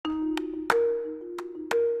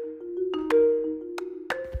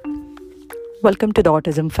Welcome to the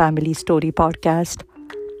Autism Family Story Podcast.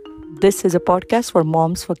 This is a podcast for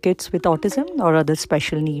moms for kids with autism or other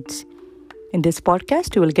special needs. In this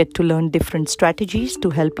podcast, you will get to learn different strategies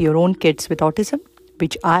to help your own kids with autism,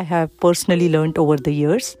 which I have personally learned over the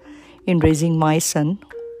years in raising my son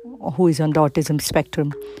who is on the autism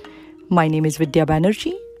spectrum. My name is Vidya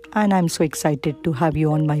Banerjee, and I'm so excited to have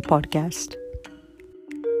you on my podcast.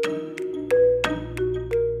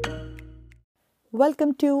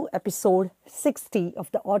 Welcome to episode 60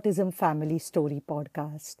 of the Autism Family Story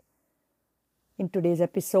Podcast. In today's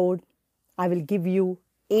episode, I will give you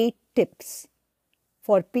 8 tips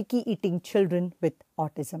for picky eating children with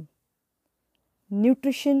autism.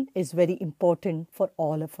 Nutrition is very important for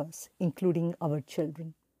all of us, including our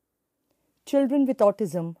children. Children with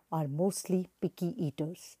autism are mostly picky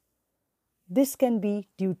eaters. This can be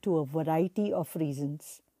due to a variety of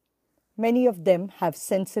reasons. Many of them have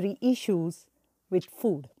sensory issues with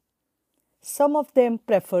food. Some of them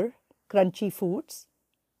prefer crunchy foods,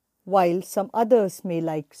 while some others may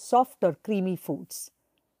like soft or creamy foods.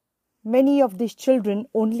 Many of these children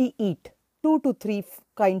only eat 2 to 3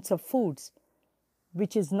 kinds of foods,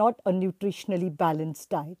 which is not a nutritionally balanced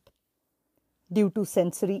diet. Due to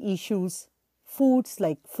sensory issues, foods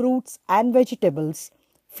like fruits and vegetables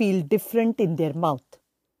feel different in their mouth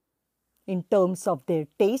in terms of their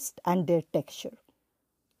taste and their texture.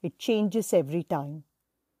 It changes every time.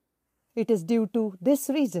 It is due to this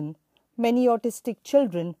reason many autistic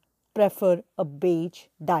children prefer a beige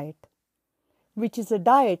diet, which is a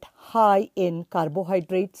diet high in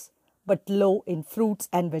carbohydrates but low in fruits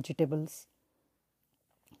and vegetables.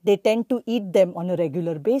 They tend to eat them on a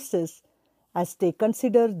regular basis as they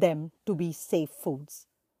consider them to be safe foods.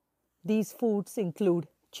 These foods include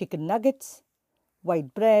chicken nuggets,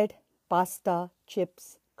 white bread, pasta,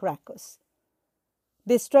 chips, crackers.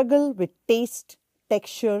 They struggle with taste,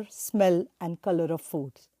 texture, smell, and color of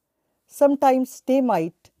foods. Sometimes they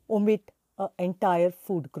might omit an entire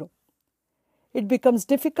food group. It becomes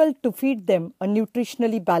difficult to feed them a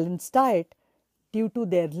nutritionally balanced diet due to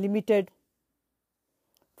their limited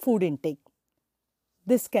food intake.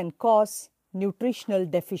 This can cause nutritional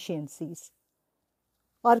deficiencies.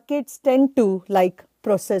 Our kids tend to like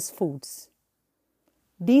processed foods.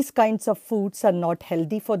 These kinds of foods are not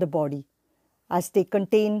healthy for the body, as they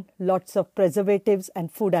contain lots of preservatives and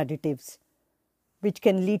food additives, which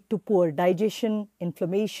can lead to poor digestion,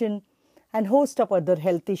 inflammation, and host of other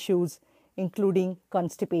health issues, including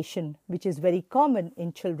constipation, which is very common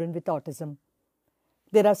in children with autism.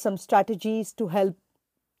 There are some strategies to help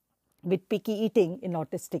with picky eating in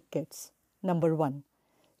autistic kids. Number 1,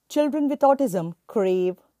 children with autism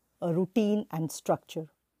crave a routine and structure.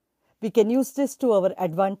 We can use this to our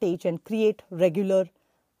advantage and create regular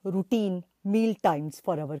routine meal times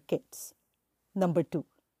for our kids. Number 2,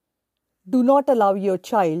 do not allow your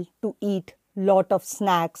child to eat lot of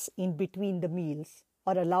snacks in between the meals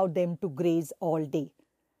or allow them to graze all day,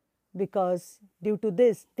 because due to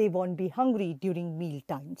this they won't be hungry during meal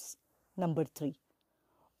times. Number 3,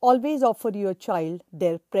 always offer your child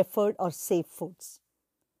their preferred or safe foods.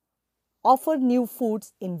 Offer new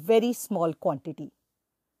foods in very small quantity.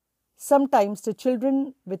 Sometimes the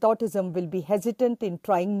children with autism will be hesitant in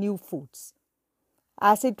trying new foods,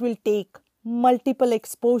 as it will take multiple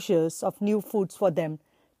exposures of new foods for them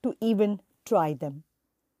to even try them.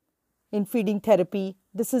 In feeding therapy,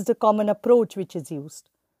 this is the common approach which is used.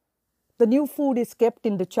 The new food is kept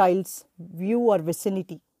in the child's view or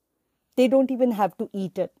vicinity. They don't even have to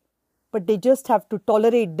eat it, but they just have to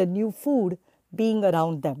tolerate the new food being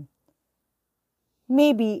around them.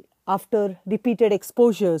 Maybe after repeated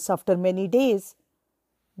exposures, after many days,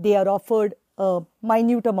 they are offered a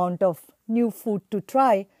minute amount of new food to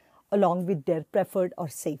try along with their preferred or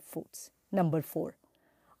safe foods. Number 4,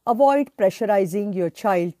 avoid pressurizing your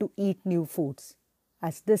child to eat new foods,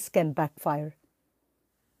 as this can backfire.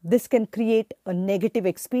 This can create a negative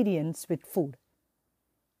experience with food.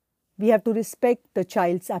 We have to respect the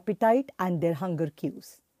child's appetite and their hunger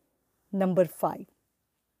cues. Number 5,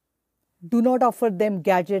 do not offer them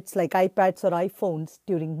gadgets like iPads or iPhones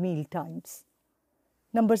during meal times.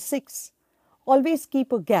 Number 6, always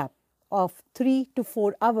keep a gap of 3 to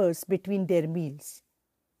 4 hours between their meals,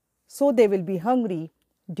 so they will be hungry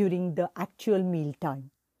during the actual meal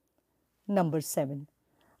time. Number 7,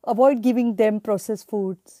 avoid giving them processed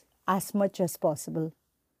foods as much as possible.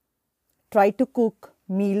 Try to cook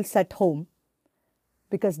meals at home,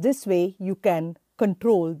 because this way you can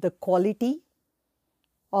control the quality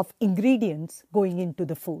of ingredients going into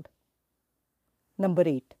the food. Number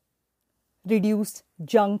 8, reduce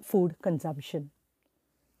junk food consumption.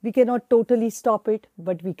 We cannot totally stop it,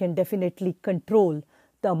 but we can definitely control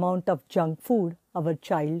the amount of junk food our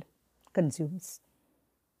child consumes.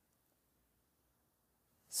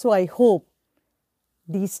 So I hope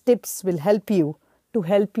these tips will help you to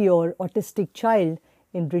help your autistic child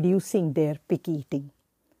in reducing their picky eating.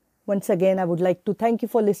 Once again, I would like to thank you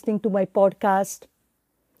for listening to my podcast.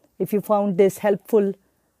 If you found this helpful,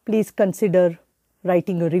 please consider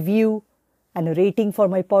writing a review and a rating for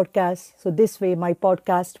my podcast. So this way my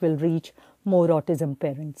podcast will reach more autism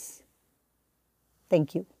parents.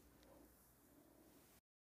 Thank you.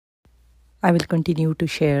 I will continue to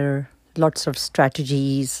share lots of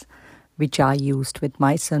strategies which I used with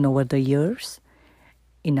my son over the years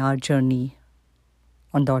in our journey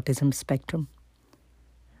on the autism spectrum.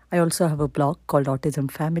 I also have a blog called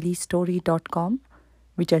autismfamilystory.com,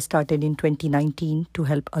 which I started in 2019 to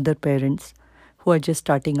help other parents who are just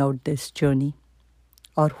starting out this journey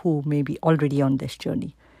or who may be already on this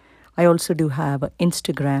journey. I also do have an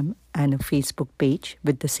Instagram and a Facebook page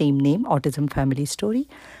with the same name, Autism Family Story,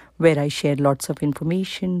 where I share lots of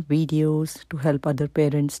information, videos to help other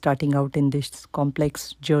parents starting out in this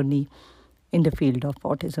complex journey in the field of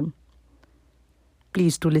autism.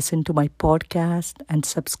 Please do listen to my podcast and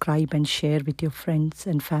subscribe and share with your friends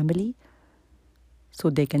and family so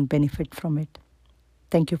they can benefit from it.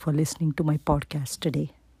 Thank you for listening to my podcast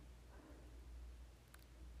today.